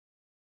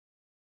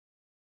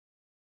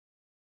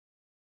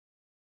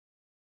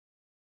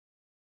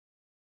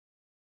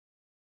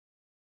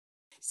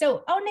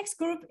So our next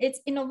group is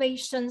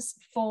innovations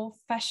for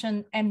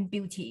fashion and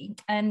beauty.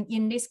 And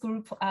in this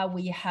group,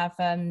 we have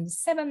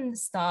 7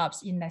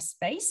 startups in that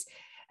space.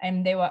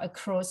 And they were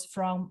across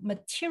from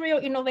material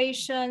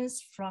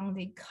innovations, from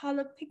the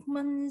color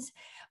pigments,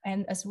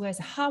 and as well as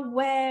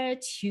hardware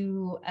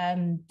to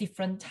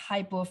different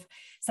type of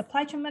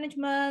supply chain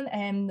management,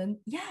 and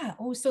yeah,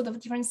 all sort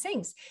of different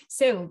things.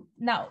 So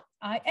now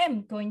I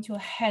am going to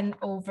hand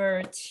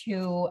over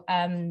to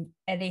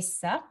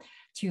Elisa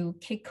to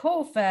kick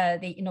off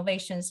the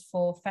innovations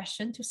for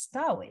fashion to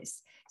start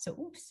with. So,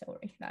 oops,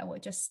 sorry, I will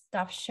just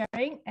stop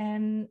sharing.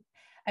 And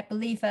I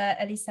believe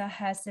Elisa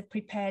has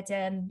prepared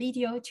a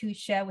video to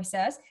share with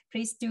us.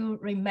 Please do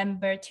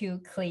remember to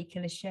click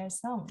the share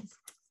zone.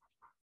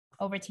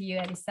 Over to you,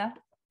 Elisa.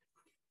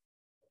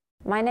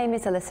 My name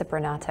is Elisa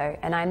Brinato,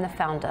 and I'm the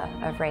founder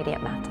of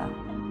Radiant Matter.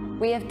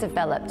 We have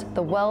developed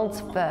the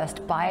world's first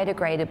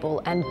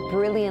biodegradable and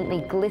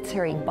brilliantly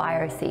glittering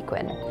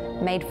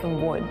biosequin made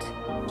from wood.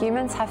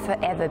 Humans have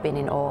forever been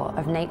in awe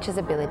of nature's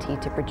ability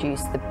to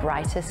produce the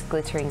brightest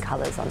glittering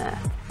colours on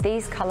Earth.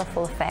 These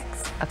colourful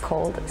effects are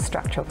called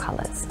structural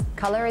colours.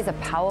 Colour is a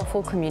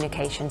powerful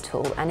communication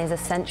tool and is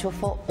essential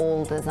for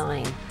all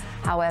design.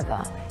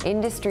 However,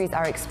 industries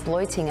are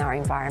exploiting our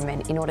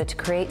environment in order to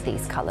create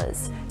these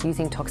colours,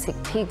 using toxic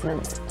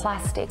pigments,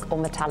 plastic or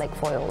metallic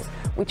foils,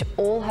 which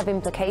all have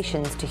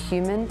implications to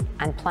human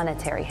and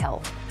planetary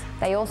health.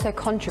 They also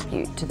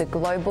contribute to the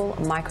global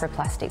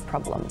microplastic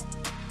problem.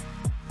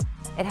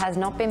 It has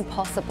not been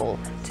possible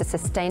to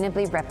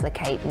sustainably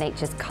replicate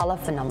nature's colour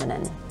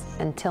phenomenon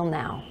until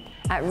now.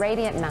 At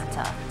Radiant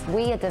Matter,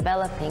 we are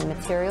developing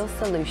material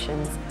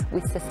solutions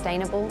with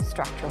sustainable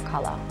structural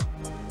colour.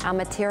 Our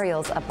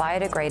materials are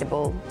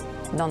biodegradable,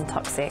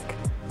 non-toxic,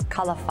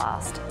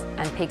 colour-fast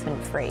and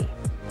pigment-free.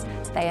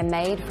 They are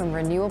made from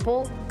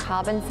renewable,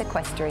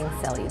 carbon-sequestering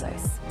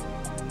cellulose.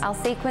 Our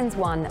sequins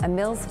won a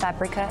Mills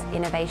Fabrica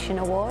Innovation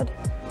Award,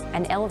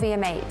 an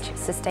LVMH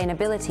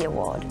Sustainability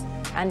Award,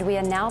 and we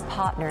are now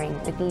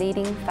partnering with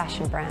leading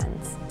fashion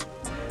brands.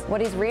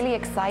 What is really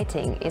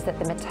exciting is that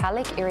the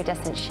metallic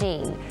iridescent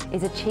sheen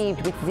is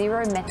achieved with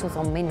 0 metals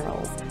or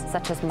minerals,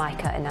 such as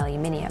mica and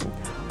aluminium,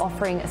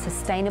 offering a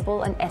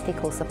sustainable and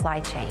ethical supply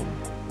chain.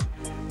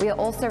 We are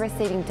also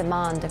receiving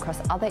demand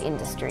across other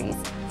industries,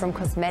 from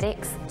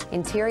cosmetics,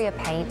 interior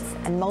paints,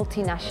 and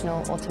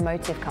multinational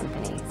automotive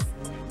companies.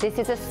 This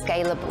is a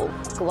scalable,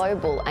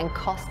 global, and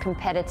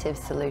cost-competitive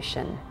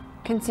solution.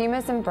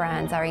 Consumers and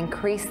brands are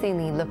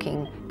increasingly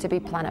looking to be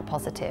planet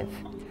positive.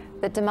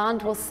 The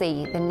demand will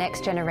see the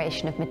next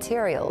generation of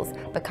materials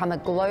become a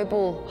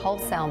global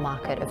wholesale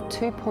market of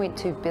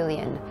 2.2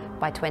 billion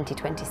by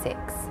 2026.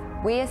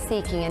 We are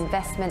seeking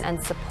investment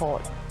and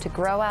support to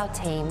grow our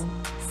team,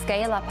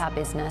 scale up our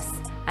business,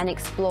 and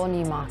explore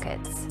new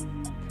markets.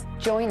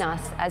 Join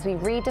us as we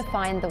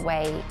redefine the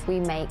way we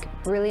make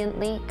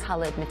brilliantly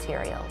colored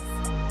materials.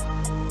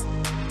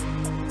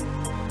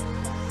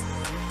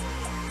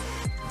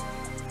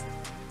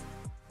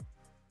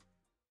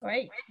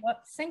 Great. Well,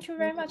 thank you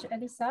very much,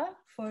 Elisa,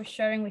 for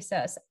sharing with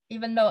us.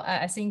 Even though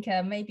I think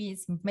maybe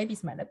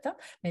it's my laptop,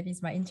 maybe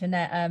it's my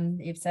internet.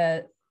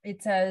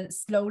 It's a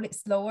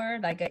slower,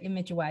 like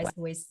image-wise,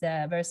 with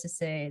versus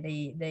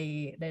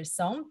the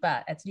song,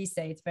 but at least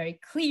it's very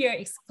clear,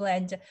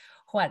 explained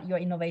what your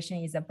innovation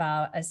is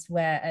about, as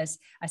well as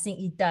I think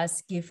it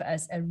does give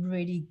us a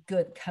really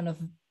good kind of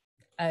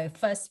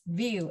first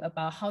view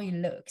about how it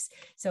looks.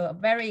 So a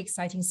very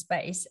exciting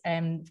space.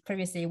 And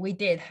previously we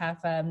did have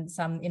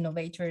some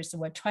innovators who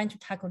were trying to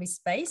tackle this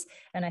space.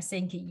 And I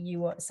think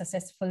you will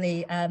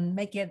successfully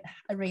make it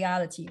a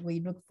reality. We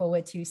look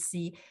forward to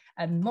see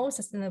more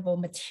sustainable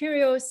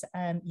materials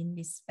in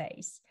this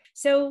space.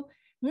 So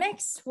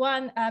next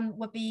one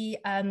would be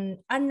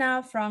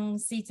Anna from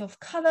Seeds of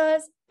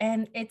Colors.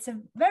 And it's a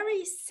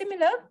very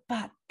similar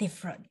but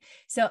different.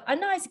 So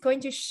Anna is going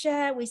to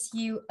share with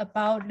you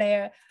about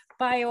their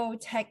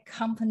biotech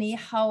company,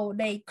 how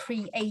they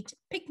create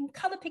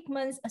color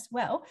pigments as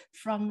well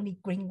from the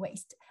green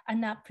waste.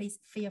 Anna, please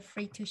feel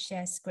free to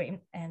share screen,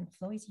 and the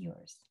floor is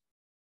yours.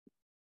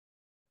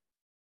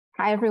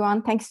 Hi,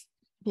 everyone. Thanks,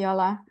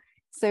 Viola.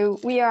 So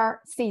we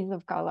are Seeds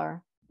of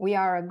Color. We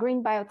are a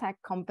green biotech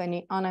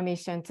company on a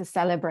mission to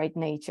celebrate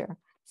nature.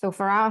 So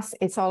for us,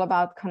 it's all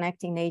about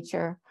connecting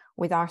nature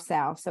with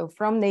ourselves. So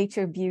from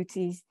nature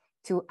beauties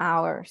to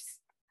ours.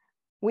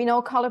 We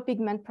know color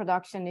pigment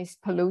production is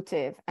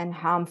pollutive and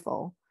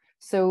harmful.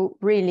 So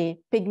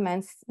really,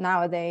 pigments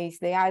nowadays,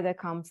 they either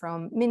come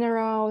from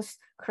minerals,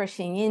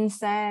 crushing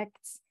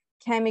insects,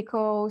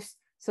 chemicals,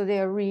 so they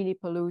are really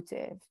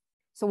pollutive.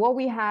 So what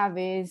we have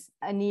is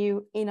a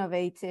new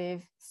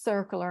innovative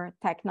circular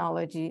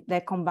technology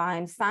that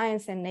combines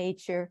science and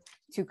nature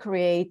to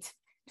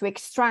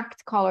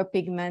extract color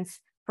pigments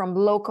from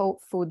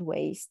local food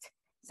waste.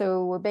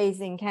 So we're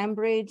based in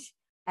Cambridge.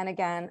 And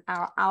again,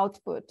 our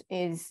output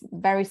is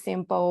very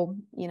simple,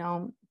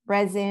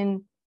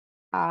 resin,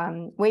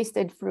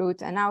 wasted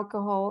fruit and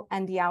alcohol,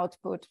 and the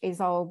output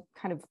is all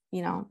kind of,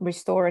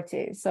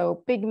 restorative.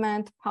 So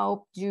pigment,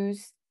 pulp,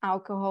 juice,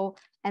 alcohol,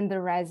 and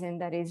the resin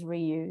that is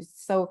reused.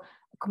 So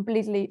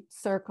completely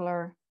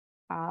circular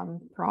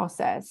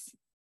process.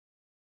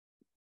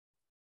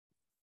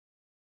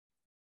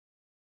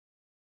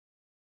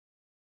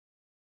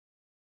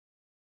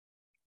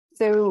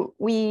 So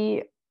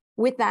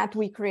with that,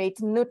 we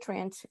create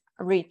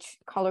nutrient-rich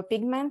color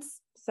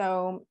pigments.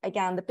 So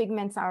again, the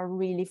pigments are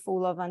really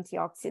full of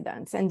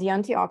antioxidants, and the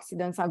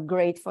antioxidants are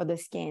great for the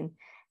skin.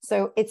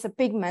 So it's a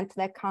pigment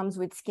that comes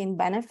with skin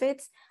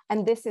benefits,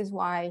 and this is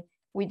why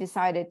we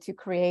decided to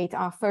create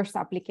our first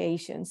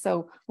application.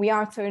 So we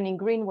are turning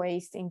green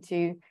waste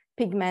into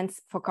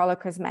pigments for color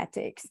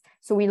cosmetics.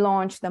 So we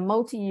launched the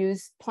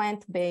multi-use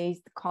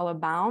plant-based color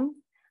balm,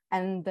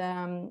 and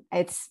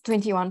it's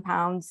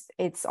 £21.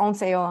 It's on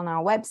sale on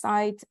our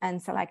website and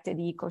selected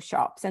eco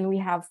shops. And we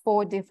have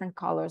 4 different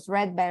colors: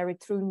 red berry,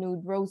 true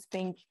nude, rose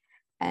pink,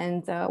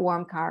 and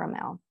warm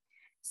caramel.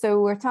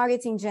 So we're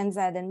targeting Gen Z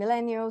and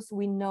millennials.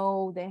 We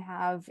know they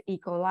have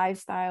eco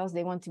lifestyles.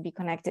 They want to be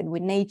connected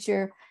with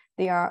nature.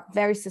 They are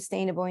very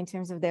sustainable in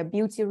terms of their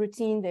beauty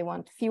routine. They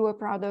want fewer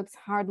products,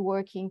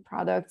 hardworking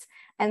products,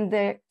 and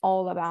they're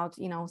all about,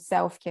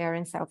 self-care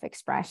and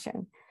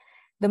self-expression.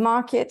 The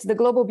market, the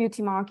global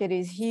beauty market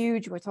is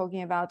huge. We're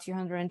talking about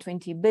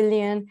 220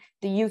 billion,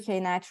 the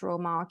UK natural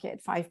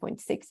market,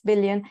 5.6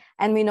 billion.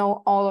 And we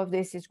know all of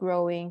this is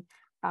growing,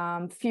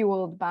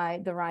 fueled by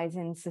the rise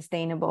in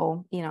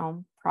sustainable,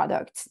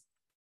 products.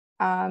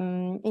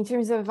 In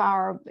terms of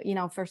our,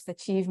 first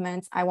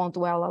achievements, I won't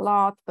dwell a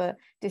lot, but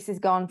this has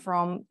gone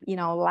from,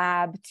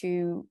 lab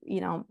to,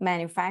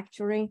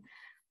 manufacturing.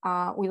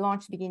 We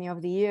launched beginning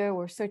of the year.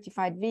 We're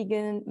certified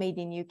vegan, made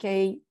in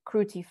UK,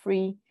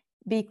 cruelty-free,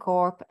 B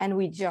Corp, and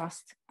we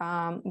just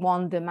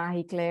won the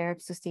Marie Claire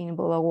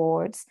Sustainable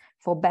Awards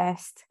for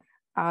best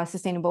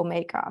sustainable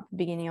makeup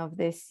beginning of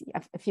this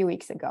a few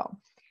weeks ago.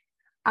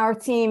 Our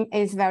team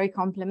is very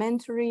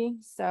complementary.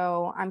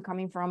 So I'm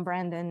coming from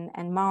brand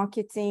and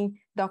marketing.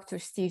 Dr.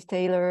 Steve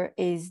Taylor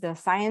is the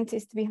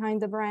scientist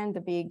behind the brand,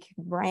 the big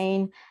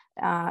brain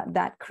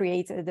that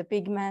created the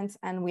pigments.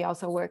 And we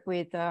also work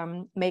with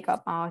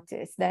makeup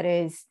artists that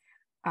is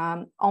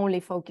only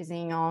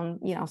focusing on,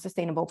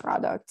 sustainable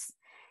products.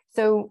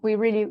 So we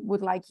really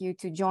would like you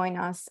to join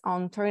us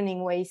on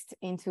turning waste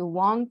into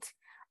want.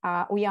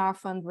 We are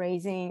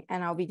fundraising,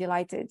 and I'll be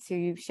delighted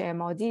to share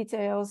more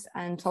details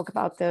and talk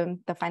about the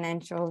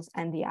financials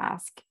and the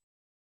ask.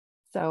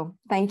 So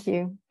thank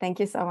you. Thank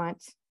you so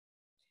much.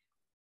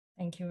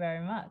 Thank you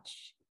very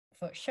much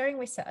for sharing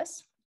with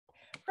us.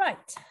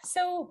 Right,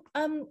 so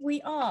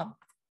we are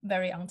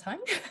very on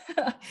time.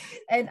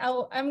 And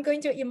I'm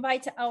going to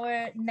invite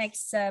our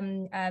next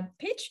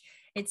pitch.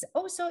 It's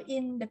also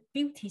in the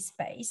beauty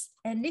space.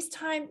 And this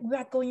time we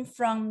are going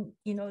from,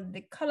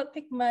 the color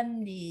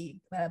pigment, the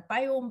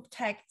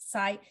biotech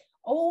side,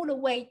 all the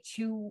way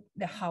to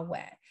the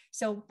hardware.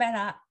 So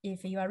Bella,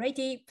 if you are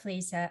ready,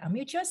 please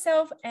unmute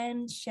yourself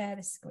and share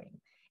the screen.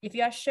 If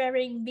you are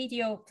sharing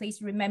video, please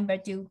remember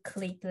to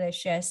click the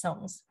share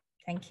songs.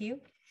 Thank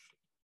you.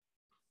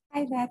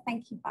 Hi there,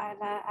 thank you,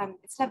 Viola.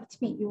 It's lovely to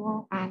meet you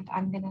all, and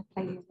I'm going to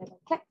play you a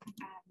little clip.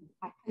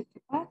 I hope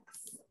it works.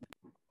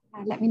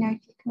 Let me know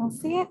if you can all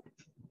see it.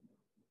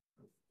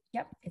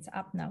 Yep, it's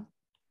up now.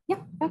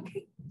 Yep,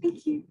 okay,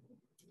 thank you.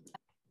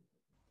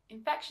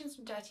 Infections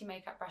from dirty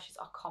makeup brushes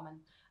are common,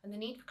 and the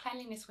need for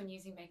cleanliness when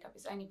using makeup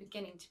is only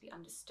beginning to be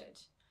understood.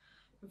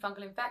 From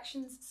fungal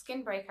infections,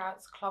 skin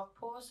breakouts, clogged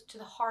pores, to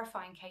the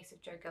horrifying case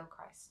of Jo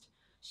Gilchrist.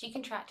 She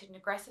contracted an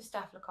aggressive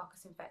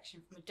staphylococcus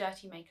infection from a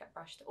dirty makeup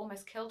brush that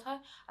almost killed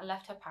her and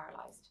left her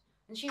paralysed.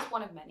 And she's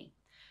one of many.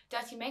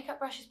 Dirty makeup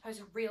brushes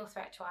pose a real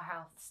threat to our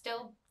health.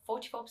 Still,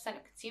 44%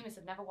 of consumers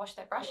have never washed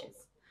their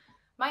brushes.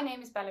 My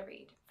name is Bella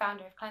Reed,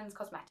 founder of Cleanse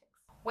Cosmetics.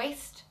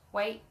 Waste,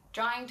 weight,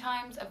 drying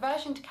times,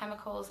 aversion to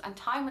chemicals, and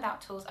time without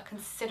tools are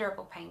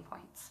considerable pain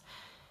points.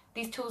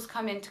 These tools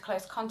come into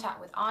close contact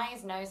with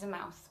eyes, nose, and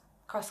mouth.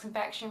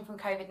 Cross-infection from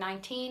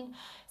COVID-19,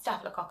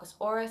 Staphylococcus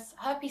aureus,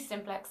 herpes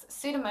simplex,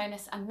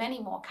 Pseudomonas, and many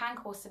more can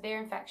cause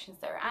severe infections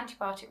that are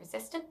antibiotic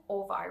resistant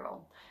or viral.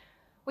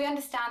 We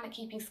understand that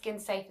keeping skin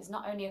safe is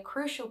not only a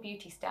crucial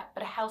beauty step,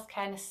 but a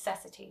healthcare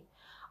necessity.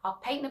 Our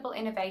patentable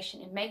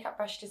innovation in makeup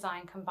brush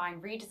design combine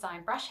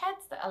redesigned brush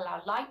heads that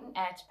allow light and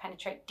air to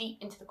penetrate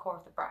deep into the core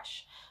of the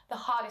brush, the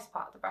hardest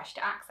part of the brush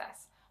to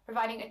access,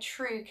 providing a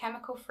true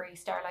chemical-free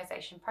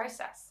sterilization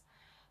process.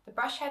 The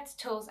brush heads,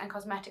 tools, and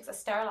cosmetics are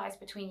sterilized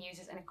between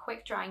users in a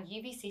quick-drying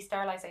UVC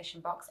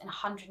sterilization box in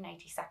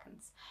 180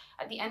 seconds.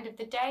 At the end of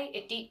the day,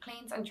 it deep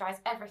cleans and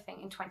dries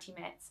everything in 20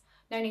 minutes.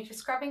 No need for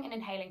scrubbing and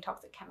inhaling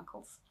toxic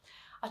chemicals.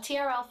 Our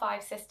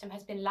TRL5 system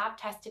has been lab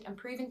tested and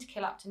proven to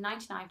kill up to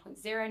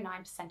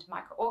 99.09% of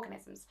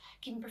microorganisms,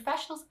 keeping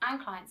professionals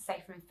and clients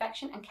safe from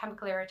infection and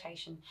chemical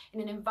irritation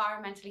in an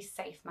environmentally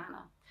safe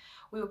manner.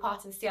 We were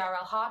part of the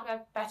CRL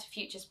Hardware Better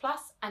Futures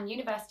Plus and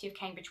University of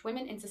Cambridge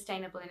Women in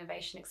Sustainable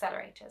Innovation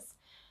Accelerators.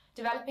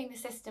 developing the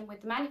system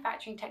with the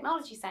Manufacturing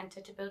Technology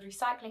Centre to build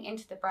recycling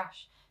into the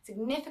brush,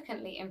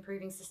 significantly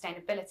improving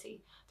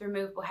sustainability. The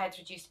removable heads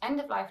reduced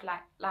end-of-life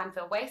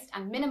landfill waste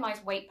and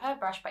minimised weight per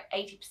brush by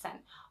 80%,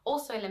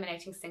 also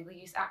eliminating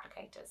single-use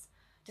applicators.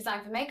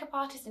 Designed for makeup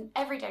artists and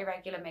everyday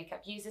regular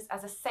makeup users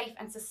as a safe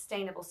and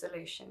sustainable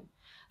solution.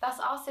 Thus,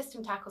 our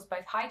system tackles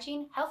both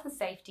hygiene, health and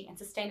safety, and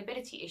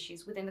sustainability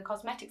issues within the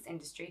cosmetics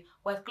industry,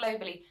 worth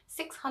globally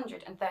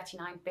 $639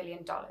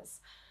 billion.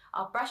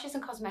 Our brushes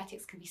and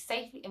cosmetics can be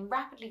safely and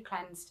rapidly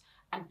cleansed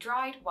and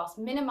dried whilst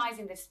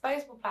minimising the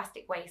disposable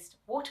plastic waste,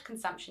 water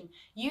consumption,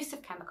 use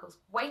of chemicals,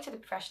 weight of the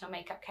professional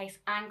makeup case,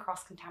 and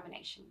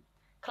cross-contamination.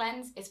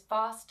 Cleanse is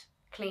fast,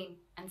 clean,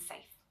 and safe.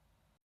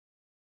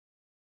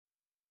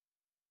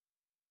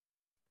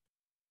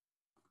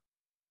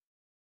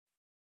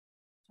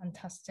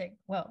 Fantastic.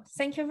 Well,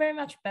 thank you very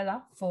much,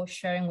 Bella, for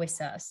sharing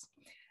with us.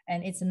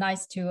 And it's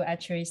nice to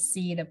actually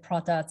see the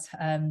product.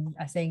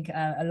 I think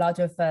a lot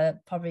of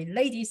probably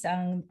ladies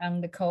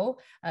on the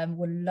call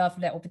would love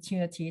the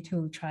opportunity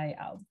to try it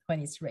out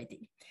when it's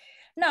ready.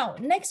 Now,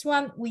 next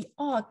one, we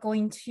are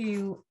going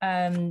to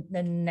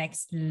the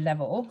next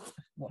level.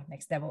 Well,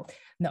 next level.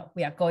 No,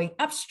 we are going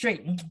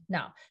upstream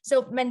now.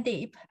 So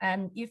Mandeep,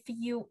 if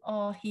you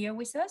are here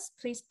with us,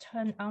 please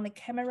turn on the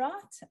camera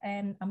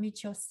and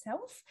unmute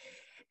yourself.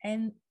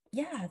 And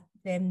yeah,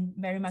 then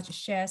very much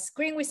share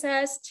screen with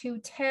us to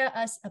tell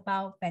us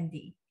about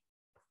Bendy.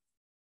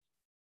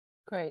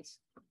 Great.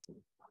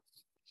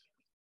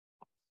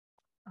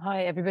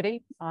 Hi,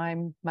 everybody.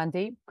 I'm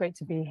Mandeep. Great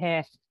to be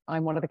here.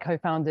 I'm one of the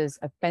co-founders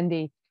of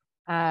Bendy,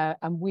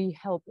 and we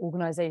help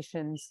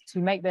organizations to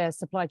make their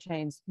supply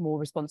chains more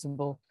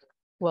responsible.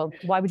 Well,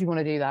 why would you want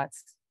to do that?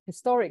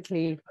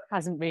 Historically,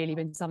 hasn't really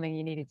been something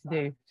you needed to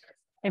do.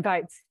 In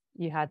fact,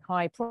 you had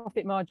high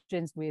profit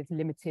margins with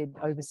limited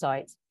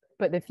oversight.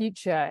 But the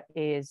future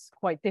is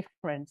quite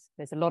different.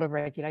 There's a lot of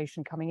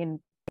regulation coming in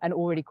and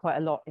already quite a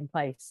lot in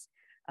place.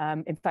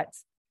 In fact,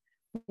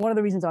 one of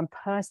the reasons I'm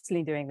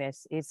personally doing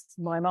this is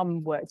my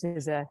mum worked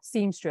as a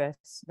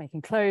seamstress,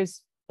 making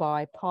clothes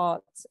by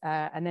parts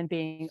and then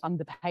being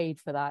underpaid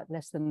for that,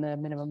 less than the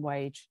minimum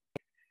wage.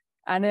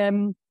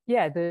 And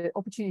yeah, the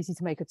opportunity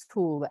to make a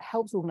tool that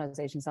helps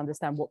organizations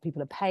understand what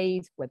people are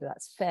paid, whether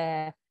that's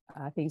fair,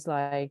 things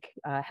like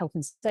health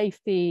and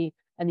safety,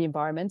 and the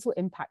environmental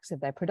impacts of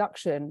their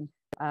production,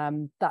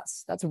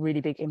 that's a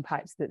really big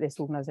impact that this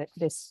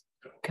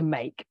can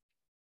make.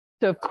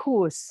 So of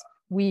course,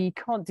 we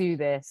can't do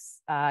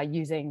this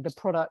using the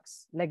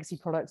legacy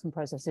products and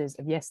processes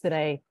of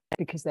yesterday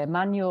because they're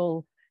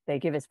manual. They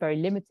give us very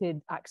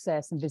limited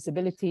access and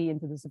visibility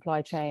into the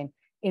supply chain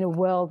in a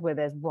world where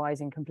there's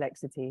rising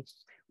complexity.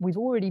 We've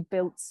already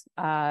built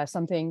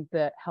something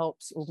that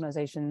helps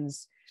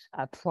organizations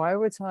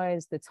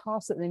prioritize the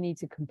tasks that they need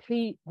to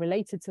complete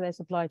related to their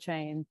supply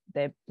chain.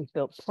 We've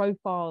built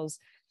profiles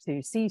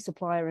to see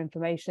supplier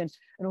information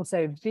and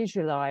also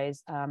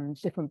visualize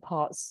different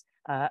parts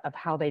of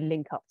how they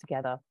link up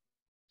together.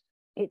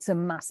 It's a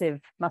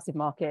massive, massive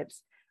market.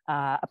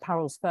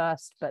 Apparel's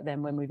first, but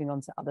then we're moving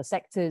on to other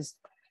sectors.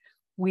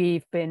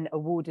 We've been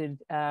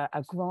awarded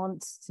a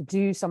grant to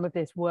do some of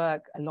this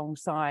work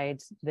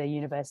alongside the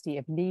University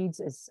of Leeds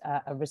as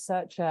a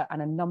researcher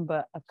and a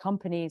number of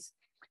companies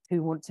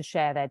who want to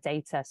share their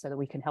data so that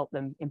we can help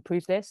them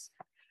improve this.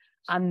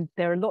 And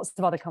there are lots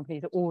of other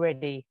companies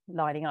already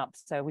lining up.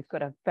 So we've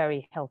got a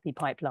very healthy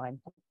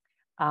pipeline.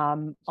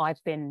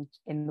 I've been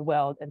in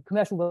the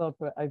commercial world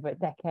for over a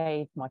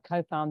decade. My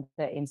co-founder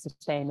in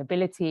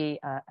sustainability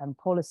and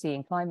policy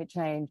and climate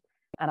change.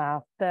 And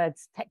our third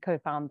tech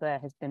co-founder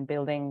has been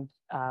building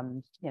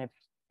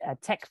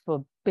tech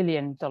for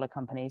billion-dollar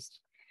companies.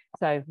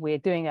 So we're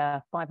doing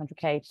a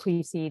 500K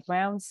pre-seed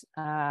rounds,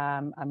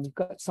 and we've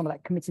got some of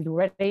that committed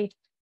already.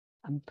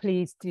 And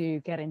please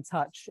do get in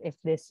touch if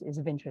this is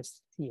of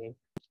interest to you.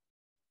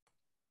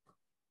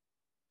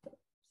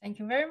 Thank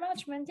you very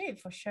much, Mandeep,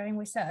 for sharing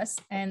with us.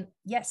 And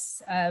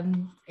yes,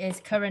 it's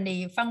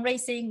currently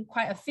fundraising.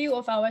 Quite a few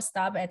of our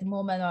staff at the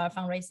moment are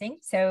fundraising.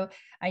 So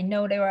I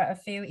know there are a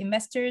few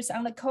investors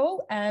on the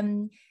call.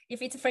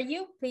 If it's for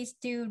you, please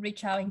do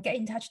reach out and get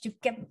in touch to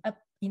get a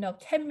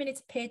 10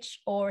 minutes pitch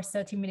or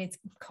 30 minutes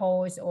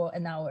calls or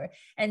an hour.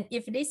 And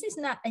if this is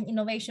not an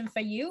innovation for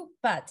you,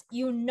 but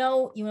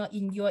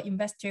in your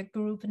investor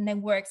group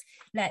networks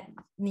that,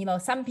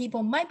 some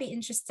people might be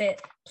interested,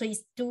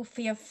 please do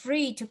feel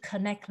free to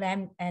connect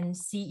them and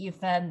see if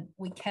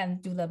we can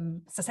do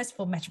the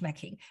successful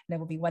matchmaking. That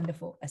would be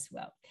wonderful as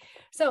well.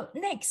 So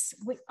next,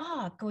 we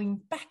are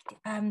going back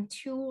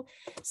to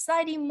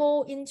slightly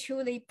more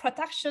into the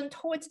production.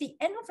 Towards the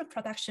end of the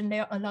production,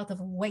 there are a lot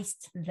of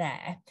waste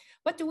there.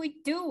 What do we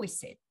do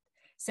with it?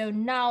 So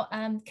now,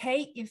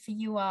 Kate, if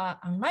you are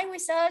online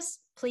with us,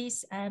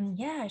 please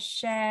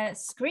share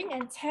screen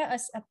and tell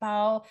us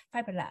about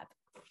Fiber Lab.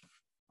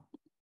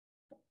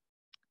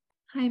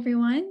 Hi,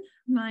 everyone.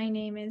 My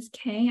name is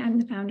Kay. I'm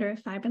the founder of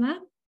Fiber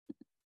Lab.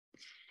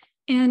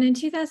 And in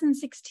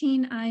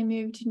 2016, I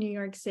moved to New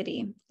York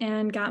City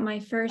and got my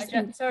first.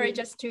 We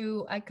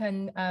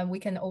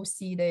can all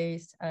see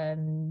this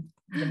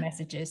the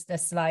messages, the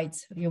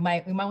slides. You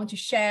might want to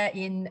share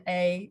in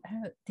a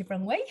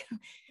different way.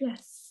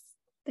 Yes,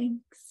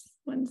 thanks.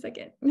 1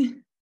 second.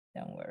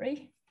 Don't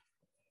worry.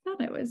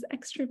 Thought I was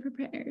extra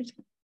prepared.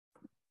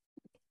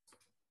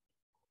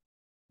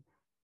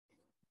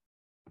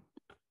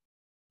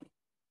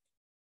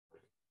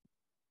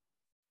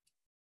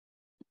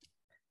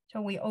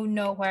 So we all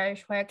know where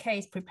Kay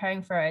is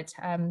preparing for it.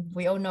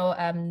 We all know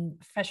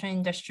fashion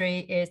industry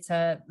is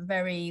a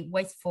very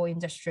wasteful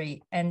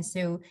industry. And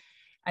so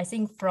I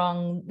think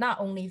from not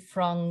only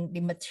from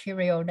the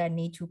material that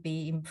need to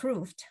be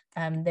improved,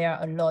 there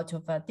are a lot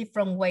of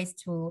different ways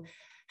to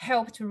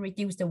help to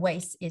reduce the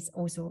waste is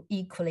also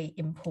equally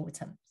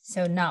important.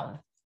 So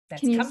now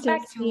let's come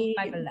back to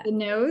the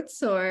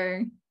notes,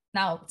 or?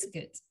 Now it's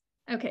good.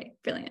 Okay,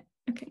 brilliant.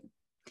 Okay.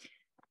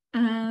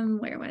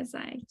 Where was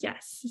I?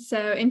 Yes.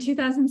 So in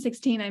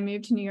 2016, I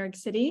moved to New York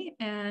City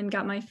and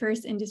got my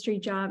first industry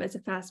job as a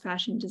fast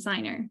fashion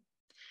designer.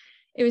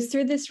 It was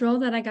through this role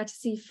that I got to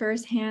see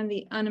firsthand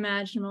the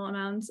unimaginable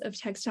amounts of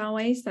textile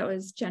waste that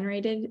was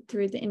generated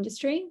through the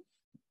industry.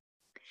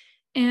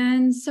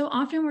 And so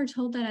often we're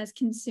told that as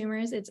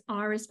consumers, it's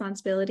our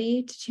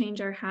responsibility to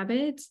change our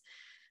habits,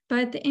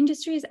 but the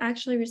industry is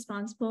actually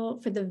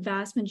responsible for the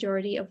vast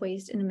majority of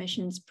waste and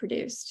emissions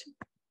produced.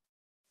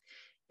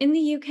 In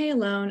the UK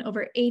alone,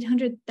 over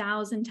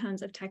 800,000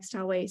 tons of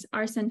textile waste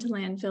are sent to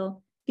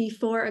landfill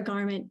before a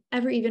garment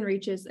ever even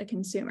reaches a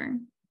consumer.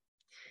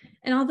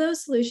 And although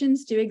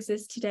solutions do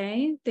exist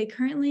today, they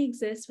currently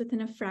exist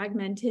within a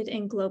fragmented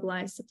and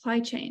globalized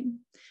supply chain,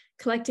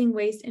 collecting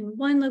waste in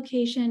one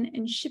location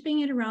and shipping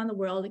it around the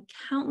world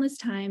countless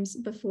times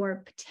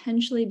before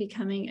potentially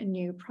becoming a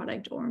new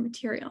product or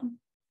material.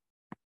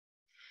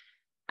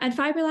 At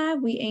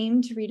FiberLab, we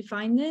aim to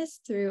redefine this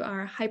through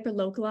our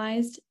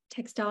hyper-localized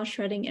textile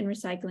shredding and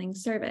recycling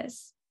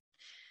service.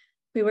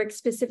 We work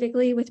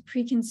specifically with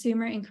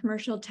pre-consumer and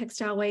commercial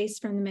textile waste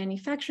from the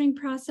manufacturing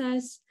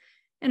process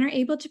and are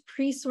able to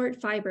pre-sort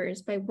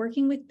fibers by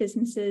working with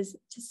businesses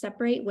to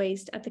separate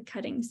waste at the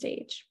cutting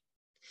stage.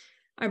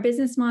 Our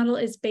business model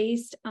is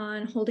based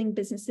on holding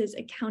businesses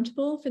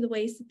accountable for the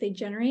waste that they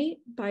generate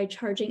by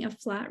charging a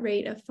flat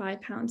rate of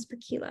 £5 per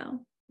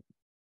kilo.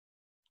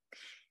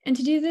 And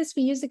to do this,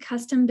 we use a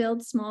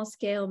custom-built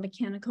small-scale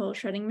mechanical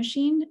shredding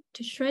machine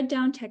to shred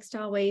down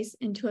textile waste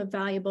into a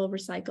valuable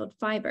recycled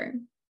fiber.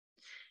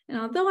 And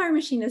although our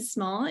machine is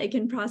small, it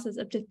can process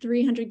up to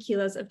 300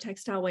 kilos of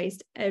textile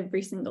waste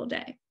every single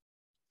day.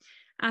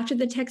 After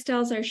the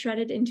textiles are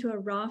shredded into a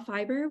raw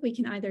fiber, we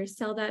can either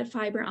sell that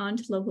fiber on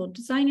to local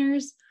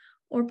designers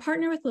or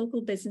partner with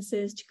local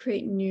businesses to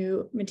create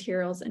new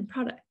materials and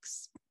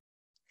products.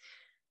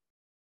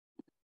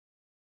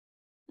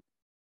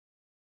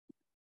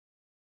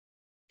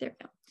 There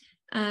we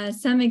go.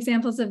 Some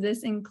examples of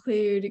this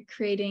include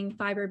creating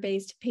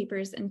fiber-based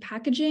papers and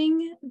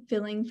packaging,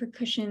 filling for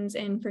cushions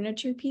and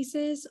furniture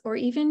pieces, or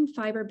even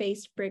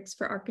fiber-based bricks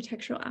for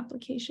architectural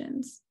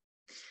applications.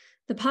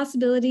 The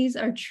possibilities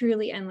are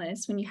truly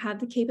endless when you have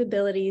the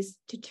capabilities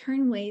to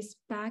turn waste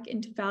back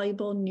into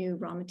valuable new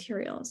raw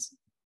materials.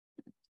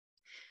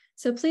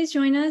 So please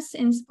join us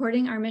in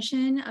supporting our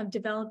mission of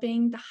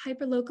developing the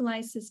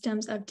hyper-localized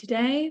systems of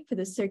today for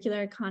the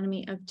circular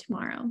economy of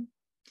tomorrow.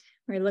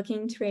 We're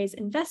looking to raise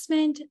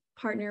investment,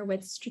 partner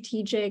with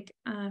strategic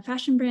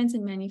fashion brands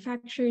and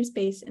manufacturers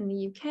based in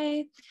the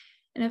UK,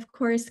 and of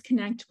course,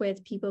 connect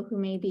with people who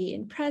may be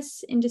in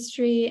press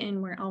industry,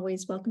 and we're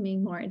always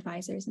welcoming more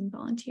advisors and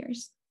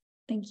volunteers.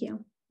 Thank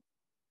you.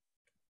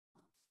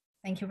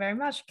 Thank you very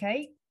much,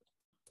 Kate.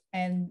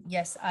 And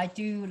yes, I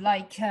do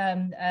like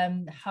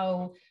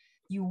how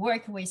you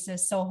work with the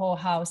Soho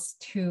House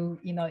to,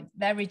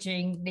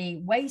 leveraging the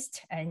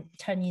waste and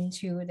turn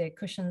into the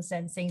cushions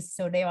and things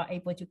so they are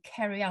able to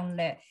carry on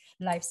their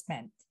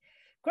lifespan.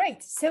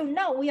 Great. So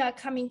now we are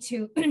coming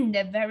to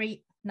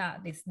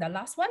this is the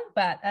last one,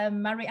 but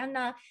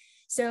Mariana,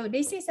 so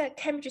this is a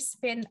chemistry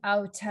spin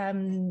out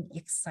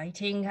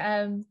exciting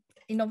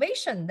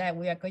innovation that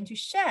we are going to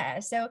share.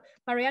 So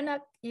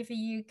Mariana, if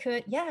you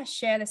could,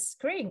 share the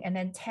screen and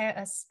then tell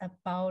us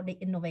about the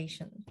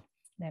innovation,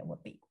 that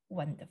would be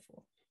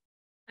wonderful.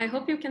 I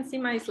hope you can see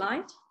my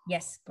slide.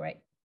 Yes, great.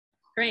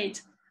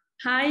 Great.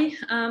 Hi,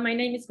 my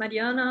name is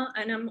Mariana,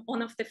 and I'm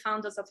one of the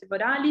founders of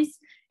Evoralis.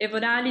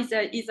 Evoralis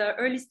is an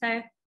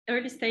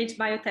early stage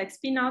biotech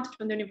spin-out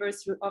from the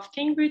University of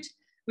Cambridge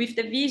with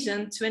the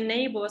vision to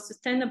enable a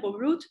sustainable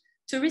route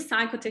to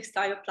recycle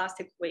textile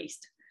plastic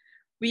waste.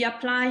 We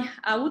apply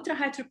a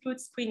ultra-high throughput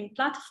screening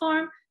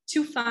platform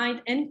to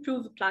find and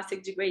improve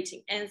plastic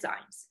degrading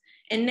enzymes,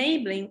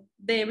 enabling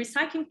the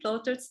recycling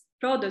products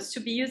to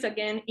be used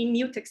again in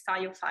new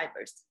textile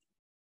fibers.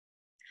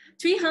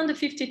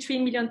 353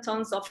 million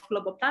tons of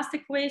global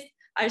plastic waste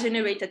are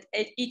generated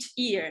each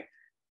year,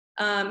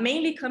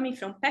 mainly coming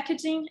from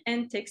packaging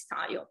and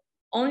textile.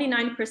 Only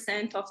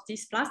 9% of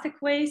this plastic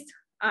waste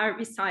are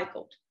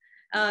recycled.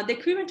 The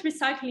current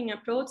recycling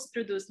approach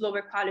produces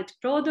lower quality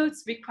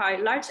products,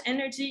 require large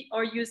energy,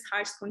 or use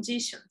harsh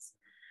conditions.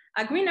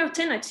 A green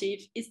alternative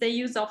is the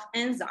use of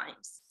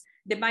enzymes.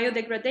 The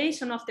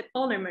biodegradation of the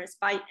polymers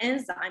by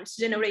enzymes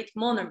generate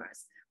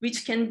monomers,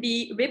 which can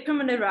be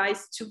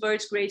repolymerized to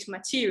virgin-grade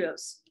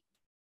materials.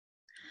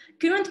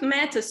 Current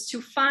methods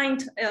to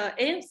find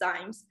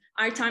enzymes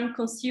are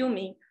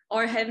time-consuming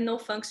or have no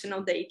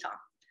functional data.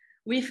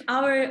 With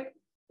our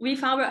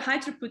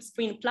high-throughput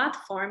screen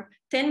platform,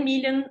 10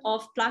 million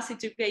of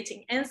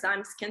plastic-degrading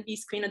enzymes can be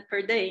screened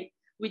per day,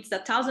 which is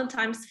 1,000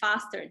 times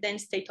faster than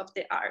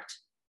state-of-the-art.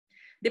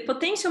 The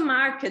potential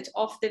market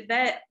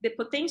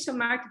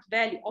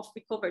value of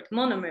recovered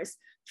monomers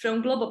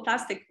from global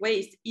plastic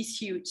waste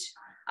is huge.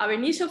 Our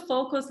initial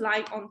focus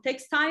lies on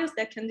textiles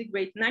that can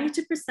degrade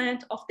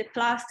 90% of the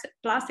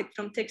plastic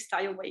from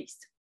textile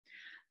waste.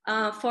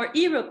 For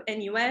Europe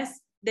and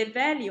US, the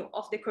value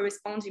of the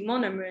corresponding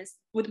monomers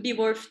would be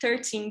worth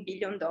 $13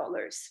 billion.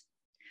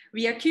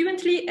 We are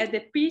currently at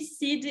the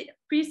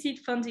pre-seed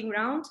funding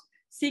round,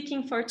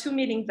 seeking for 2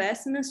 million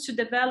investments to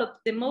develop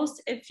the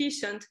most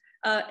efficient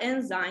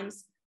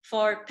enzymes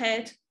for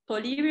PET,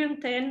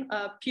 polyurethane,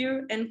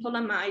 pure, and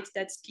polyamide,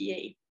 that's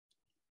PA.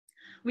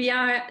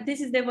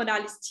 This is the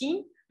Vodalis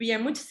team. We are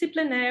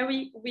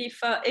multidisciplinary with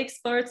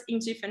experts in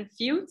different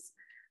fields.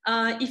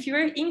 If you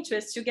are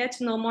interested to get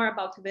to know more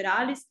about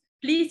Vodalis,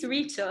 please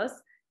reach us.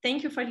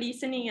 Thank you for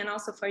listening and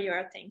also for your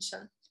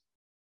attention.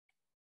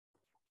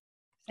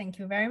 Thank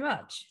you very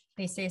much.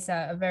 This is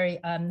a very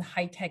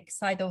high-tech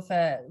side of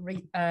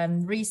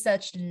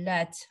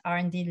research-led,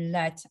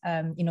 R&D-led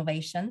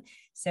innovation.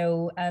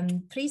 So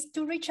please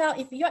do reach out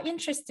if you're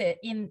interested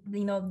in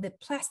the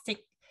plastic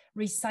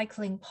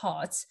recycling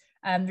parts,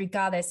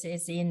 regardless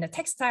is in the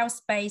textile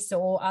space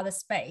or other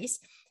space.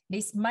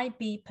 This might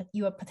be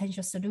your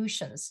potential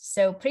solutions.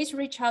 So please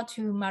reach out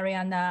to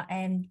Mariana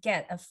and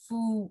get a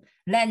full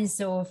lens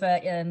of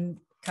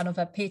kind of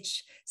a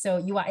pitch, so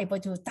you are able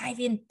to dive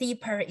in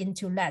deeper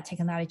into that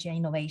technology and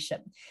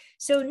innovation.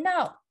 So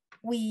now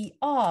we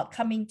are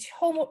coming to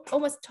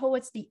almost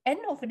towards the end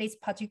of this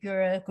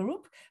particular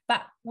group,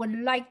 but would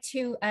like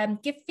to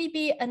give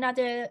Phoebe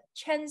another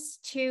chance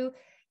to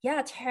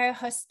tell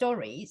her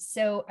story.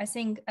 So I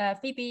think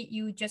Phoebe,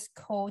 you just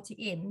called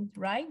in,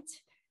 right?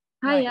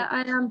 Hi, yeah,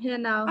 I am here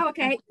now. Oh,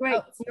 okay,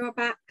 great. You're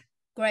back.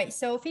 Great.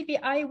 So Phoebe,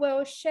 I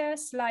will share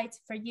slides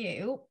for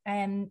you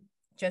and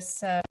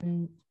just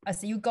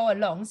as you go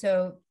along.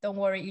 So don't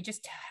worry, you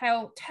just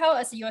tell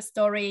us your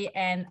story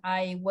and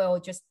I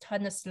will just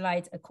turn the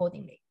slides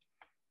accordingly.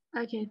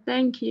 Okay,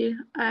 thank you.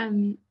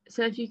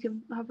 So if you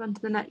can hop on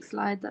to the next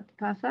slide, that'd be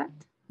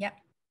perfect. Yeah.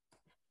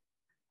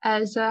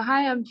 So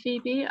hi, I'm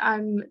Phoebe.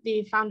 I'm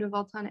the founder of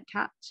Alternate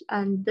Catch,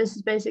 and this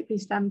is basically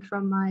stemmed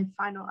from my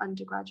final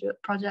undergraduate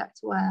project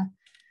where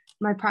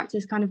my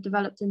practice kind of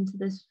developed into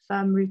this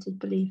firm-rooted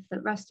belief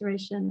that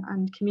restoration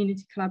and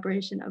community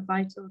collaboration are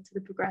vital to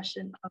the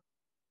progression of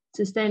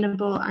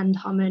sustainable and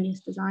harmonious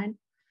design.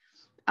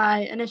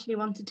 I initially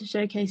wanted to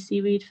showcase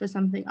seaweed for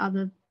something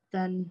other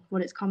than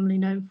what it's commonly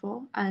known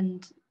for,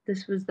 and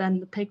this was then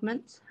the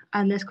pigments,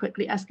 and this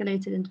quickly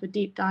escalated into a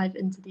deep dive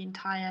into the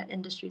entire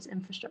industry's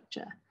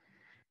infrastructure.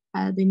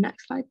 The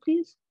next slide,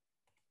 please.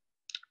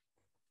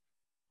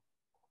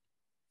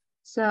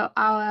 So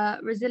our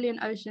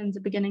resilient oceans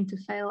are beginning to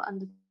fail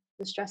under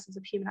the stresses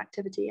of human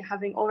activity,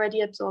 having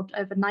already absorbed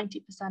over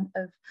 90%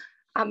 of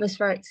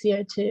atmospheric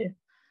CO2.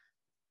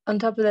 On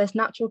top of this,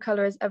 natural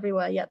colour is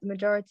everywhere, yet the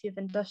majority of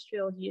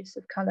industrial use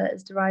of colour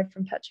is derived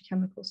from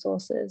petrochemical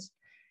sources.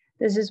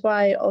 This is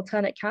why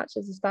Alternate Catch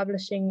is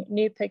establishing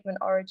new pigment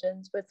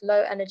origins with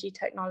low energy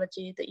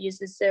technology that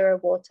uses zero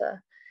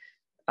water.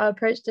 Our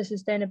approach to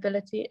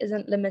sustainability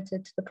isn't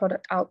limited to the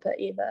product output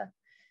either.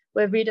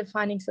 We're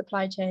redefining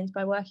supply chains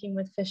by working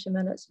with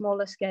fishermen at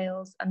smaller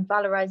scales and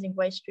valorizing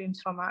waste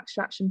streams from our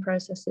extraction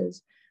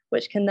processes,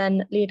 which can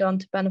then lead on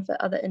to benefit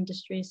other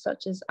industries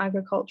such as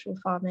agricultural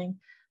farming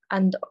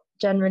and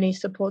generally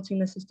supporting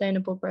the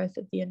sustainable growth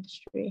of the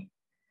industry.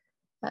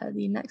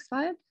 The next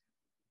slide.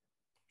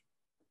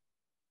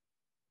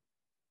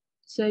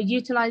 So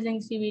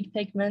utilizing seaweed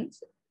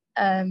pigments,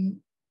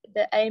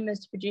 the aim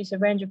is to produce a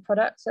range of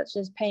products such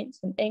as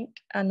paints and ink.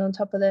 And on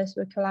top of this,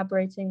 we're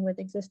collaborating with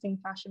existing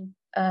fashion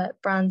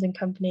brands and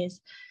companies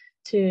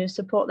to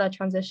support their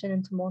transition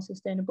into more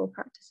sustainable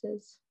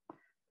practices.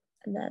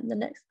 And then the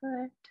next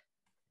slide.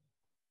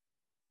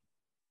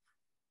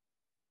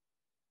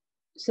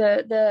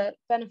 So the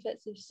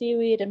benefits of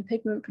seaweed and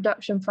pigment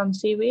production from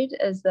seaweed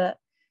is that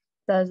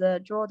there's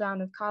a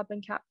drawdown of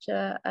carbon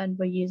capture and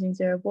we're using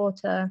zero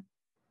water.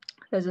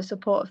 There's a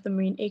support of the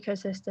marine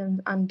ecosystem,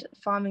 and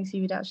farming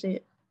seaweed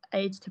actually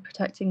aids to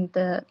protecting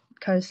the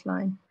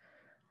coastline.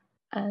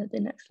 The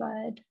next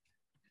slide.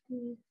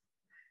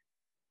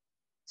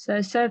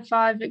 So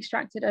far I've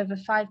extracted over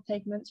 5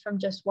 pigments from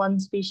just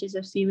one species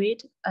of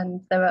seaweed,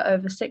 and there are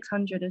over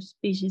 600 of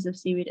species of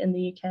seaweed in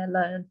the UK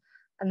alone,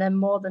 and then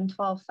more than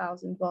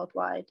 12,000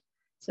 worldwide.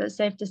 So it's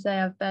safe to say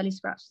I've barely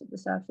scratched at the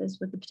surface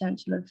with the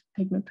potential of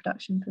pigment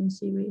production from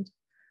seaweed.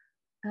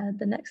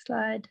 The next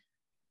slide.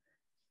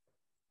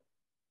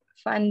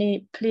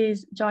 Finally,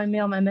 please join me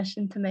on my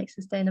mission to make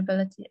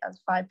sustainability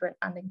as vibrant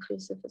and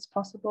inclusive as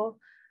possible.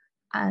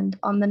 And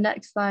on the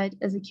next slide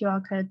is a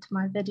QR code to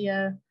my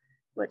video,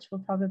 which will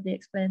probably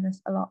explain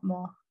this a lot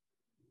more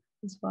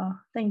as well.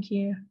 Thank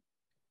you.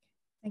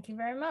 Thank you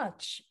very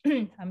much.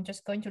 I'm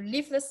just going to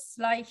leave this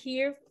slide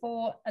here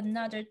for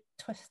another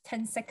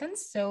 10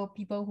 seconds. So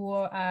people who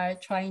are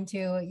trying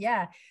to,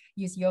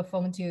 use your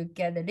phone to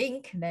get the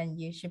link, then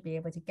you should be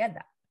able to get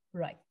that.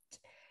 Right.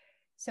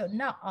 So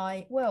now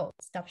I will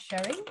stop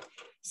sharing.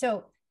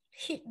 So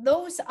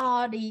those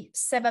are the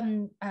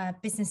 7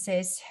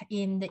 businesses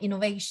in the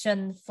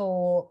innovation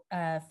for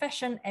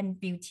fashion and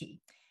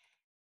beauty.